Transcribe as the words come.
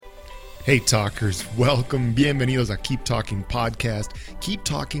Hey talkers, welcome, bienvenidos a Keep Talking Podcast. Keep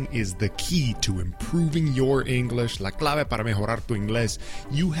Talking is the key to improving your English, la clave para mejorar tu inglés.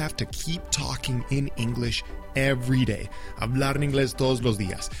 You have to keep talking in English every day. Hablar en inglés todos los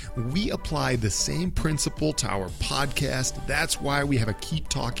días. We apply the same principle to our podcast. That's why we have a Keep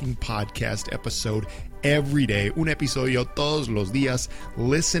Talking Podcast episode every day. Un episodio todos los días.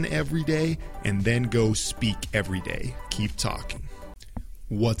 Listen every day and then go speak every day. Keep talking.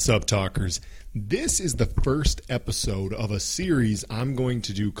 What's up, talkers? This is the first episode of a series I'm going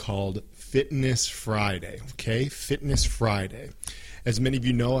to do called Fitness Friday, okay? Fitness Friday. As many of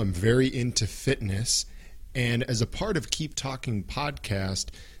you know, I'm very into fitness, and as a part of Keep Talking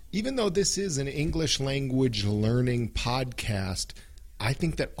Podcast, even though this is an English language learning podcast, I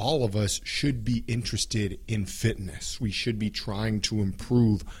think that all of us should be interested in fitness. We should be trying to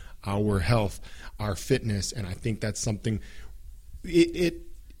improve our health, our fitness, and I think that's something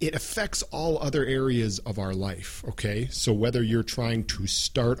it affects all other areas of our life, okay? So whether you're trying to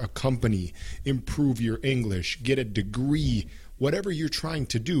start a company, improve your English, get a degree, whatever you're trying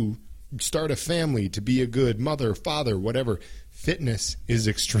to do, start a family, to be a good mother, father, whatever, fitness is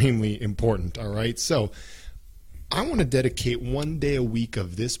extremely important, all right? So I want to dedicate one day a week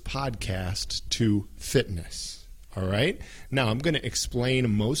of this podcast to fitness. All right. Now, I'm going to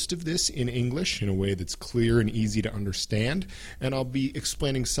explain most of this in English in a way that's clear and easy to understand, and I'll be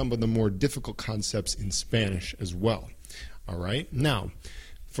explaining some of the more difficult concepts in Spanish as well. All right. Now,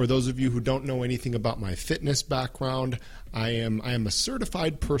 for those of you who don't know anything about my fitness background, I am a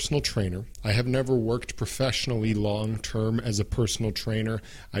certified personal trainer. I have never worked professionally long term as a personal trainer.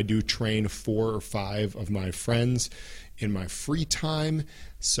 I do train 4 or 5 of my friends in my free time.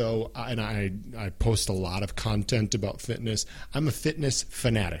 So, and I post a lot of content about fitness. I'm a fitness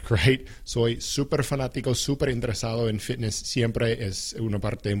fanatic, right? Soy súper fanático, súper interesado en fitness. Siempre es una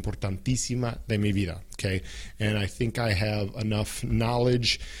parte importantísima de mi vida, okay? And I think I have enough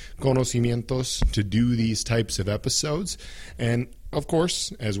knowledge, conocimientos to do these types of episodes. And of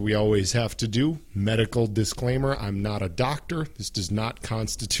course, as we always have to do, medical disclaimer, I'm not a doctor. This does not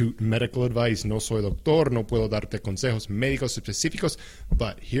constitute medical advice. No soy doctor, no puedo darte consejos médicos específicos,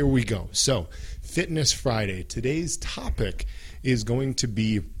 but here we go. So, Fitness Friday. Today's topic is going to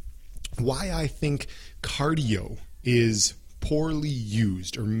be why I think cardio is poorly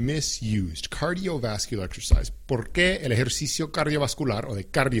used or misused. Cardiovascular exercise. ¿Por qué el ejercicio cardiovascular, o de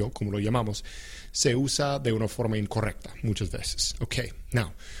cardio, como lo llamamos, se usa de una forma incorrecta muchas veces? Okay,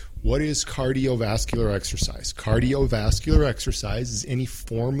 now, what is cardiovascular exercise? Cardiovascular exercise is any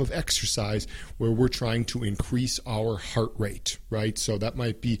form of exercise where we're trying to increase our heart rate, right? So that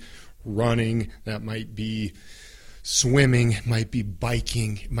might be running, that might be swimming, it might be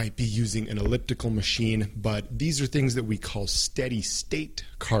biking, it might be using an elliptical machine, but these are things that we call steady state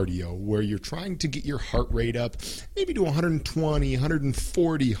cardio, where you're trying to get your heart rate up maybe to 120,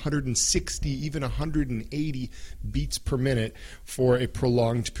 140, 160, even 180 beats per minute for a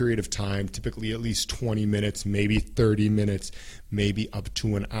prolonged period of time, typically at least 20 minutes, maybe 30 minutes, maybe up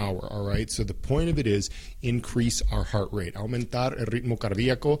to an hour, all right? So the point of it is increase our heart rate, aumentar el ritmo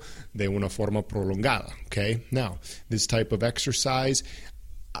cardíaco de una forma prolongada, okay? Now, this type of exercise,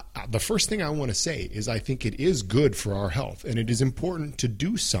 the first thing I want to say is I think it is good for our health, and it is important to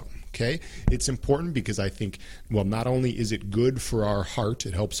do some, okay? It's important because I think, well, not only is it good for our heart,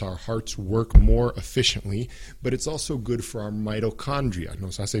 it helps our hearts work more efficiently, but it's also good for our mitochondria.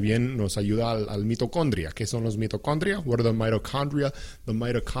 Nos hace bien, nos ayuda al mitocondria. ¿Qué son los mitocondria? What are the mitochondria? The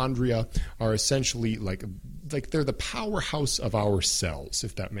mitochondria are essentially like they're the powerhouse of our cells,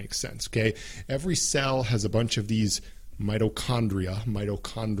 if that makes sense, okay? Every cell has a bunch of these mitochondria.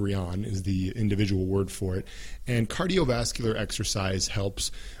 Mitochondrion is the individual word for it. And cardiovascular exercise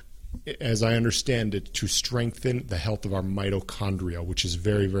helps, as I understand it, to strengthen the health of our mitochondria, which is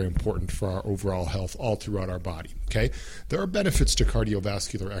very, very important for our overall health all throughout our body, okay? There are benefits to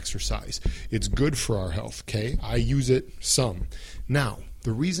cardiovascular exercise. It's good for our health, okay? I use it some. Now,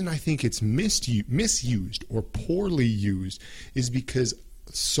 the reason I think it's misused or poorly used is because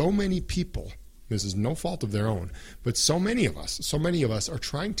so many people, this is no fault of their own, but so many of us are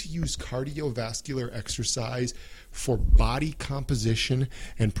trying to use cardiovascular exercise for body composition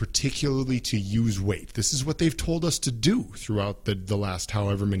and particularly to use weight. This is what they've told us to do throughout the last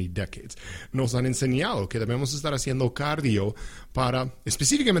however many decades. Nos han enseñado que debemos estar haciendo cardio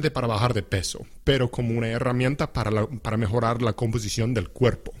específicamente para bajar de peso, pero como una herramienta para mejorar la composición del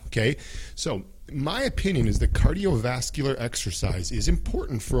cuerpo, okay? So, my opinion is that cardiovascular exercise is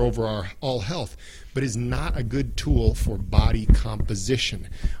important for overall health, but is not a good tool for body composition.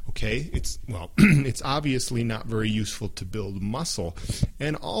 Okay, it's obviously not very useful to build muscle,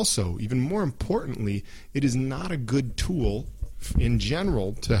 and also, even more importantly, it is not a good tool in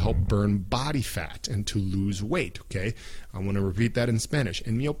general to help burn body fat and to lose weight. Okay, I want to repeat that in Spanish.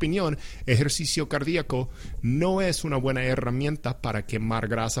 En mi opinión, ejercicio cardíaco no es una buena herramienta para quemar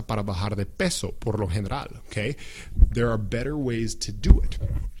grasa para bajar de peso por lo general. Okay, there are better ways to do it.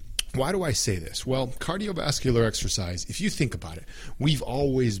 Why do I say this? Well, cardiovascular exercise, if you think about it, we've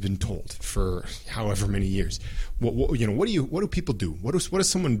always been told for however many years, what do people do? What does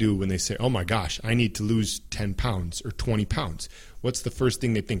someone do when they say, oh my gosh, I need to lose 10 pounds or 20 pounds? What's the first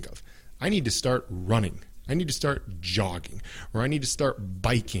thing they think of? I need to start running. I need to start jogging, or I need to start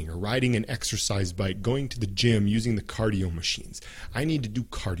biking or riding an exercise bike, going to the gym, using the cardio machines. I need to do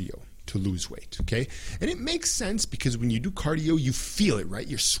cardio to lose weight, okay? And it makes sense because when you do cardio, you feel it, right?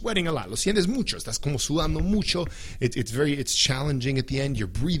 You're sweating a lot. Lo sientes mucho. Estás como sudando mucho. It's challenging at the end. You're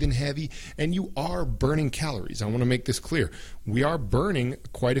breathing heavy, and you are burning calories. I want to make this clear. We are burning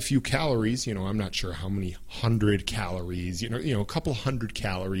quite a few calories. I'm not sure how many 100 calories, a couple 100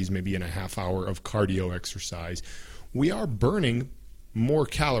 calories, maybe in a half hour of cardio exercise. We are burning more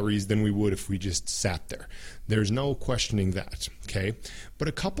calories than we would if we just sat there. There's no questioning that, okay? But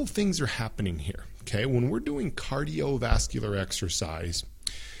a couple things are happening here, okay? When we're doing cardiovascular exercise,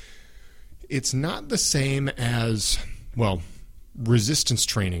 it's not the same as, resistance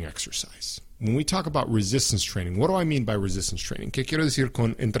training exercise. When we talk about resistance training, what do I mean by resistance training? ¿Qué quiero decir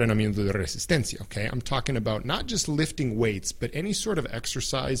con entrenamiento de resistencia? Okay, I'm talking about not just lifting weights, but any sort of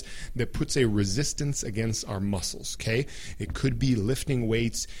exercise that puts a resistance against our muscles. Okay, it could be lifting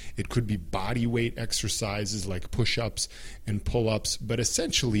weights, it could be body weight exercises like push-ups and pull-ups, but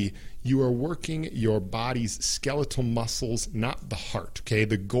essentially you are working your body's skeletal muscles, not the heart. Okay,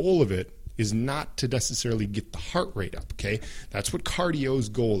 the goal of it is not to necessarily get the heart rate up, okay? That's what cardio's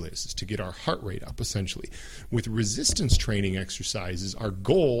goal is to get our heart rate up, essentially. With resistance training exercises, our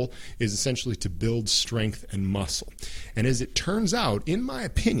goal is essentially to build strength and muscle. And as it turns out, in my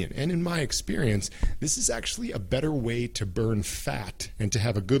opinion and in my experience, this is actually a better way to burn fat and to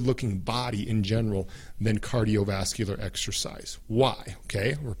have a good-looking body in general than cardiovascular exercise. Why?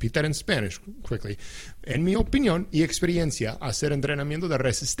 Okay, repeat that in Spanish quickly. En mi opinión y experiencia, hacer entrenamiento de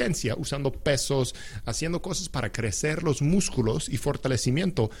resistencia usando pesos, haciendo cosas para crecer los músculos y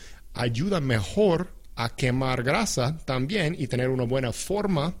fortalecimiento, ayuda mejor a quemar grasa también y tener una buena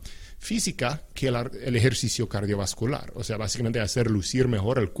forma física que el ejercicio cardiovascular. O sea, básicamente hacer lucir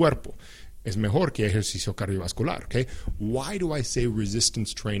mejor el cuerpo. Es mejor que ejercicio cardiovascular, okay? Why do I say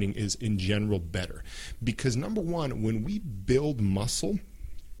resistance training is in general better? Because number one, when we build muscle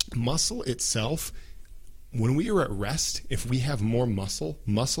itself, when we are at rest, if we have more muscle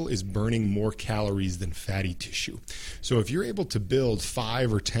is burning more calories than fatty tissue. So if you're able to build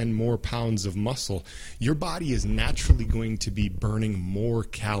 5 or 10 more pounds of muscle, your body is naturally going to be burning more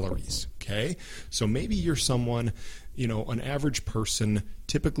calories, okay? So maybe you're someone, an average person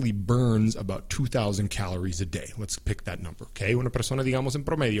typically burns about 2,000 calories a day. Let's pick that number, okay? Una persona, digamos, en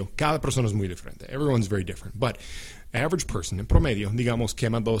promedio, cada persona es muy diferente. Everyone's very different. But average person, en promedio, digamos,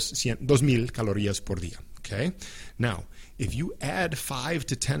 quema 2,000 calorías por día, okay? Now, if you add 5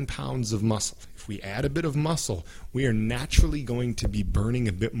 to 10 pounds of muscle, if we add a bit of muscle, we are naturally going to be burning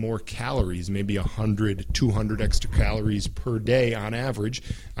a bit more calories, maybe 100, 200 extra calories per day on average.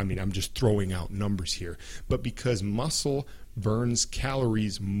 I mean, I'm just throwing out numbers here. But because muscle burns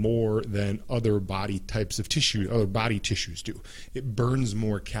calories more than other body types of tissue, other body tissues do. It burns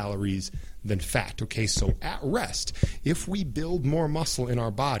more calories than fat. Okay, so at rest, if we build more muscle in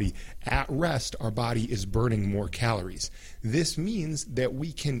our body, at rest, our body is burning more calories. This means that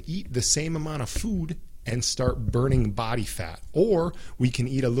we can eat the same amount of food and start burning body fat, or we can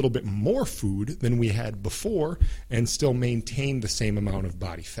eat a little bit more food than we had before and still maintain the same amount of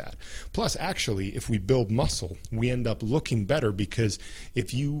body fat. Plus, actually, if we build muscle, we end up looking better because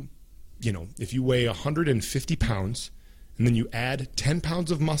if you weigh 150 pounds and then you add 10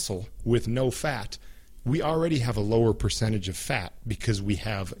 pounds of muscle with no fat, we already have a lower percentage of fat because we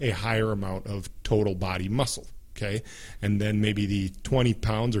have a higher amount of total body muscle. Okay, and then maybe the 20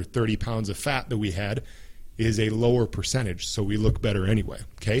 pounds or 30 pounds of fat that we had is a lower percentage, so we look better anyway.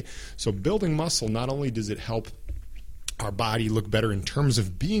 Okay, so building muscle, not only does it help our body look better in terms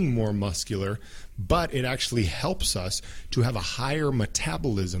of being more muscular, but it actually helps us to have a higher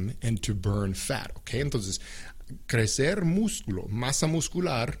metabolism and to burn fat. Okay, entonces crecer masa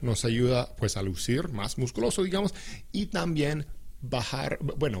muscular nos ayuda pues a lucir más musculoso, digamos, y también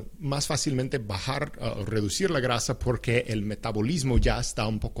más fácilmente reducir la grasa porque el metabolismo ya está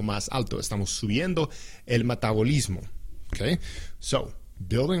un poco más alto. Estamos subiendo el metabolismo. Okay? So,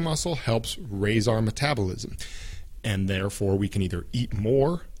 building muscle helps raise our metabolism. And therefore, we can either eat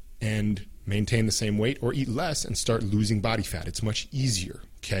more and maintain the same weight or eat less and start losing body fat. It's much easier.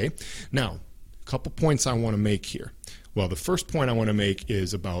 Okay? Now, a couple points I want to make here. Well, the first point I want to make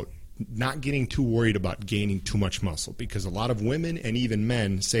is about not getting too worried about gaining too much muscle, because a lot of women and even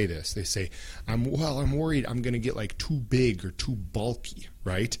men say this. They say, I'm worried I'm going to get like too big or too bulky,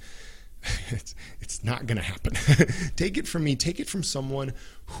 right? It's not going to happen. Take it from me. Take it from someone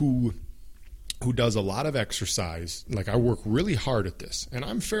who does a lot of exercise. Like, I work really hard at this, and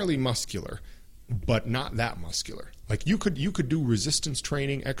I'm fairly muscular, but not that muscular. Like, you could do resistance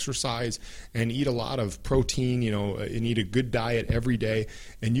training, exercise, and eat a lot of protein, and eat a good diet every day,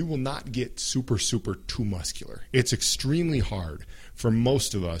 and you will not get super, super too muscular. It's extremely hard for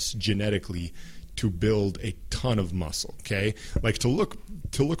most of us genetically to build a ton of muscle, okay? Like, to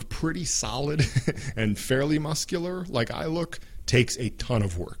look pretty solid and fairly muscular, like I look, takes a ton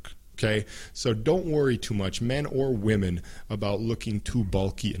of work. Okay, so don't worry too much, men or women, about looking too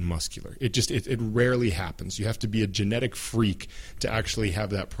bulky and muscular. It rarely happens. You have to be a genetic freak to actually have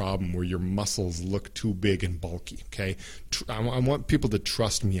that problem where your muscles look too big and bulky. Okay, I want people to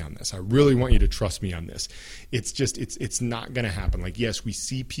trust me on this. I really want you to trust me on this. It's not going to happen. Like, yes, we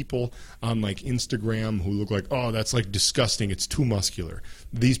see people on like Instagram who look like, oh, that's like disgusting. It's too muscular.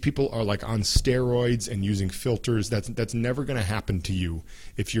 These people are like on steroids and using filters. That's never going to happen to you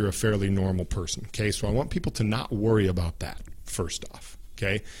if you're a fairly normal person. Okay, so I want people to not worry about that first off.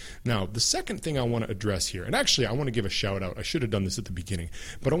 Okay, now the second thing I want to address here, and actually I want to give a shout out. I should have done this at the beginning,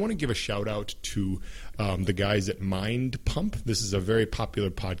 but I want to give a shout out to the guys at Mind Pump. This is a very popular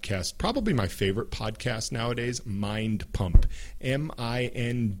podcast, probably my favorite podcast nowadays. Mind Pump,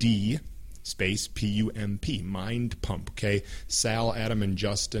 MIND space PUMP, Mind Pump. Okay, Sal, Adam, and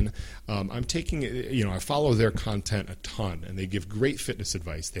Justin. I'm taking, I follow their content a ton, and they give great fitness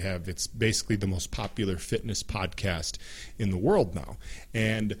advice. It's basically the most popular fitness podcast in the world now,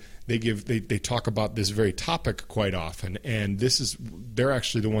 and they talk about this very topic quite often. And they're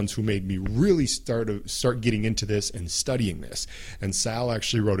actually the ones who made me really start getting into this and studying this. And Sal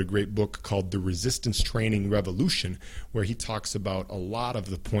actually wrote a great book called The Resistance Training Revolution, where he talks about a lot of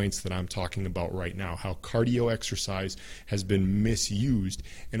the points that I'm talking about right now, how cardio exercise has been misused,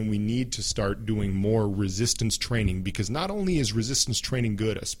 and we need to start doing more resistance training, because not only is resistance training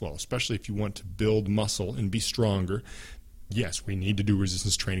good as well, especially if you want to build muscle and be stronger. Yes, we need to do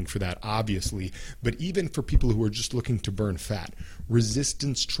resistance training for that, obviously, but even for people who are just looking to burn fat,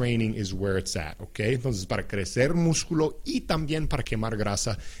 resistance training is where it's at, okay? Entonces, para crecer músculo y también para quemar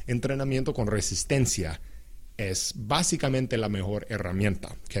grasa, entrenamiento con resistencia es básicamente la mejor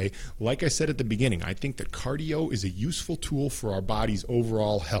herramienta, okay? Like I said at the beginning, I think that cardio is a useful tool for our body's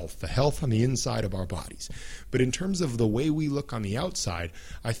overall health, the health on the inside of our bodies. But in terms of the way we look on the outside,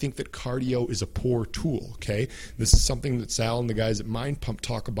 I think that cardio is a poor tool, okay? This is something that Sal and the guys at Mind Pump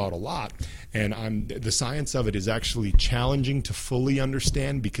talk about a lot, and the science of it is actually challenging to fully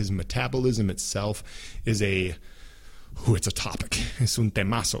understand, because metabolism itself is it's a topic. Es un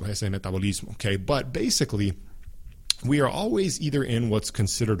temazo, ese metabolismo, okay? But basically, we are always either in what's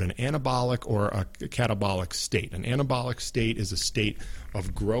considered an anabolic or a catabolic state. An anabolic state is a state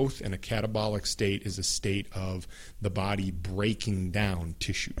of growth, and a catabolic state is a state of the body breaking down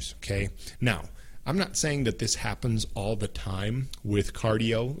tissues, okay? Now, I'm not saying that this happens all the time with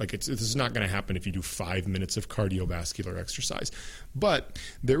cardio. Like, this is not going to happen if you do 5 minutes of cardiovascular exercise. But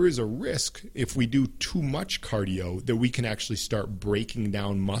there is a risk if we do too much cardio that we can actually start breaking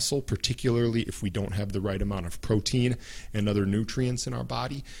down muscle, particularly if we don't have the right amount of protein and other nutrients in our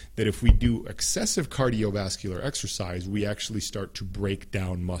body, that if we do excessive cardiovascular exercise, we actually start to break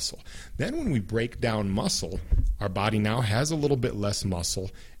down muscle. Then when we break down muscle, our body now has a little bit less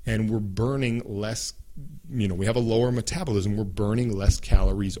muscle, and we're burning less, we have a lower metabolism. We're burning less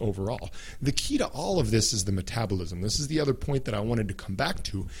calories overall. The key to all of this is the metabolism. This is the other point that I wanted to come back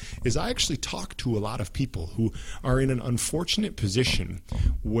to, is I actually talk to a lot of people who are in an unfortunate position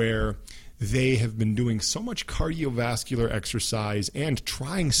where they have been doing so much cardiovascular exercise and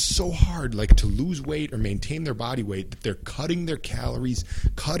trying so hard, like, to lose weight or maintain their body weight, that they're cutting their calories,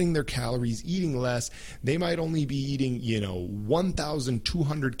 eating less. They might only be eating,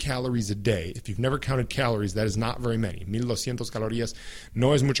 1,200 calories a day. If you've never counted calories, that is not very many. 1,200 calorías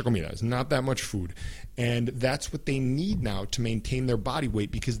no es mucha comida. It's not that much food. And that's what they need now to maintain their body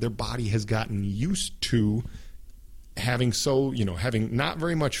weight, because their body has gotten used to having not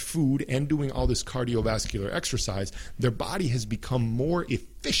very much food and doing all this cardiovascular exercise, their body has become more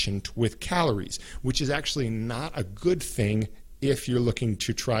efficient with calories, which is actually not a good thing if you're looking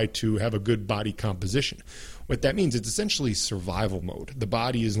to try to have a good body composition. What that means, it's essentially survival mode. The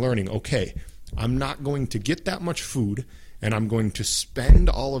body is learning, okay, I'm not going to get that much food, and I'm going to spend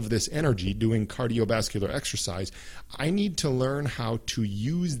all of this energy doing cardiovascular exercise. I need to learn how to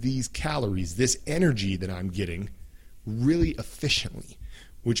use these calories, this energy that I'm getting, really efficiently,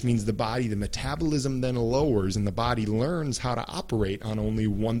 which means the metabolism then lowers, and the body learns how to operate on only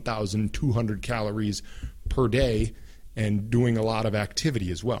 1,200 calories per day and doing a lot of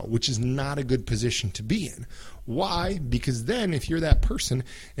activity as well, which is not a good position to be in. Why? Because then if you're that person,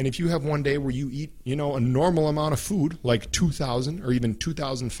 and if you have one day where you eat, a normal amount of food, like 2,000 or even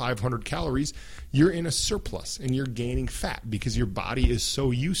 2,500 calories, you're in a surplus and you're gaining fat because your body is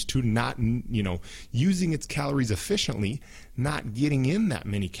so used to not, using its calories efficiently, not getting in that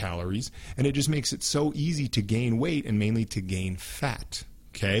many calories, and it just makes it so easy to gain weight and mainly to gain fat.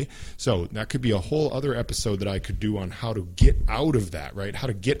 Okay, so that could be a whole other episode that I could do on how to get out of that, right? How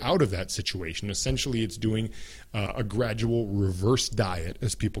to get out of that situation. Essentially, it's doing a gradual reverse diet,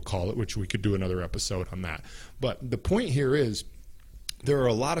 as people call it, which we could do another episode on that. But the point here is, there are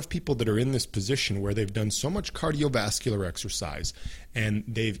a lot of people that are in this position where they've done so much cardiovascular exercise and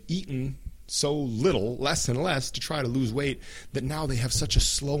they've eaten so little, less and less, to try to lose weight, that now they have such a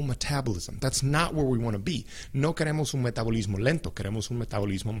slow metabolism. That's not where we want to be. No queremos un metabolismo lento, queremos un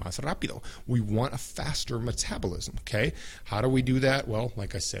metabolismo más rápido. We want a faster metabolism, okay? How do we do that? Well,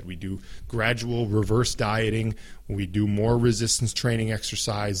 like I said, we do gradual reverse dieting. We do more resistance training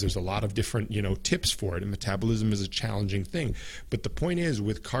exercise. There's a lot of different, tips for it, and metabolism is a challenging thing. But the point is,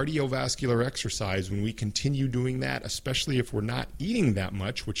 with cardiovascular exercise, when we continue doing that, especially if we're not eating that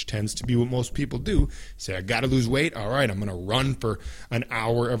much, which tends to be what most people do, say, I got to lose weight. All right, I'm going to run for an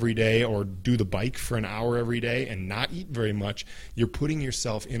hour every day or do the bike for an hour every day and not eat very much. You're putting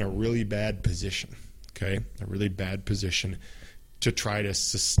yourself in a really bad position, okay? A really bad position to try to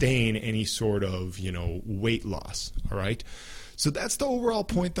sustain any sort of, weight loss, all right? So that's the overall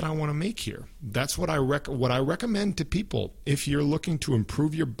point that I want to make here. That's what I recommend to people if you're looking to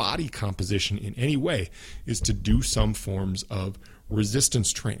improve your body composition in any way, is to do some forms of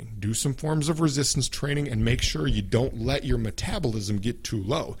resistance training. Do some forms of resistance training and make sure you don't let your metabolism get too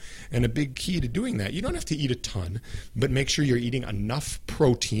low. And a big key to doing that, you don't have to eat a ton, but make sure you're eating enough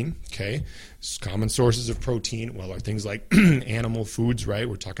protein, okay? Common sources of protein, are things like animal foods, right?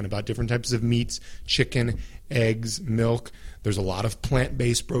 We're talking about different types of meats, chicken, eggs, milk. There's a lot of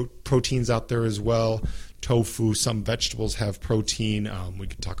plant-based proteins out there as well. Tofu, some vegetables have protein. We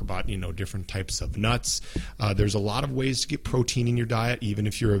could talk about, different types of nuts. There's a lot of ways to get protein in your diet, even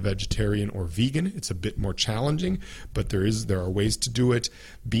if you're a vegetarian or vegan. It's a bit more challenging, but there are ways to do it.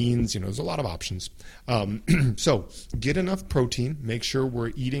 Beans, there's a lot of options. So get enough protein. Make sure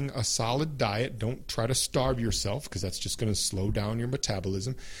we're eating a solid diet. Don't try to starve yourself, because that's just going to slow down your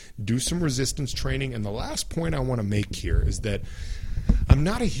metabolism. Do some resistance training. And the last point I want to make here is that I'm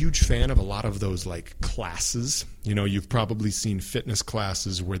not a huge fan of a lot of those classes. You've probably seen fitness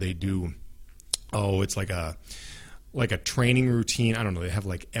classes where they do, it's like a training routine. I don't know. They have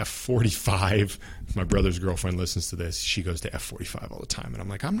F45. If my brother's girlfriend listens to this, she goes to F45 all the time. And I'm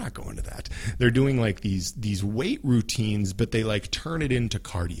like, I'm not going to that. They're doing these weight routines, but they turn it into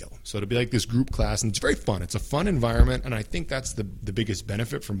cardio. So it'll be like this group class, and it's very fun. It's a fun environment. And I think that's the biggest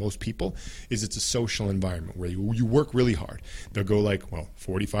benefit for most people, is it's a social environment where you work really hard. They'll go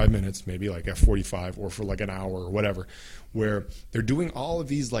 45 minutes, maybe F45, or for an hour or whatever, where they're doing all of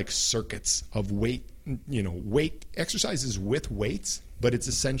these circuits of weight exercises with weights, but it's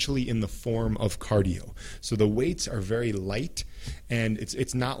essentially in the form of cardio. So the weights are very light, and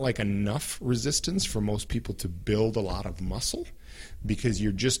it's not enough resistance for most people to build a lot of muscle, because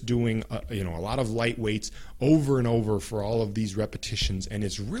you're just doing a lot of light weights over and over for all of these repetitions, and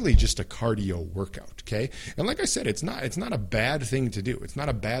it's really just a cardio workout, okay? And like I said, it's not a bad thing to do. It's not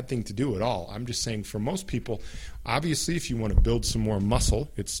a bad thing to do at all. I'm just saying, for most people, obviously, if you want to build some more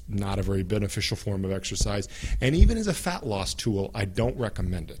muscle, it's not a very beneficial form of exercise. And even as a fat loss tool, I don't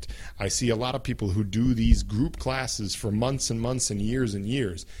recommend it. I see a lot of people who do these group classes for months and months and years,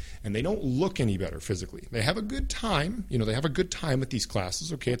 and they don't look any better physically. They have a good time. They have a good time at these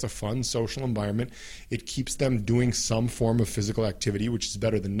classes. Okay, it's a fun social environment. It keeps them doing some form of physical activity, which is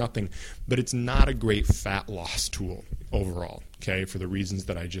better than nothing. But it's not a great fat loss tool overall, okay, for the reasons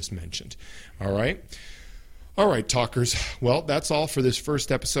that I just mentioned. All right, talkers. Well, that's all for this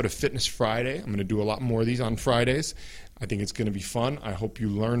first episode of Fitness Friday. I'm going to do a lot more of these on Fridays. I think it's going to be fun. I hope you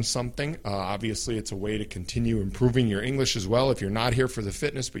learn something. Obviously, it's a way to continue improving your English as well. If you're not here for the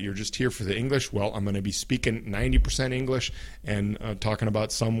fitness, but you're just here for the English, well, I'm going to be speaking 90% English and talking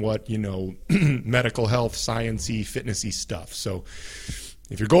about somewhat, medical health, science-y, fitness-y stuff. So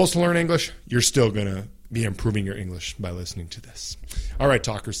if your goal is to learn English, you're still going to be improving your English by listening to this. All right,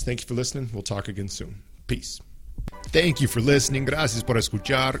 talkers, thank you for listening. We'll talk again soon. Peace. Thank you for listening. Gracias por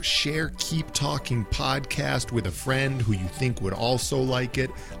escuchar. Share Keep Talking podcast with a friend who you think would also like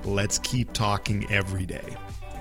it. Let's keep talking every day.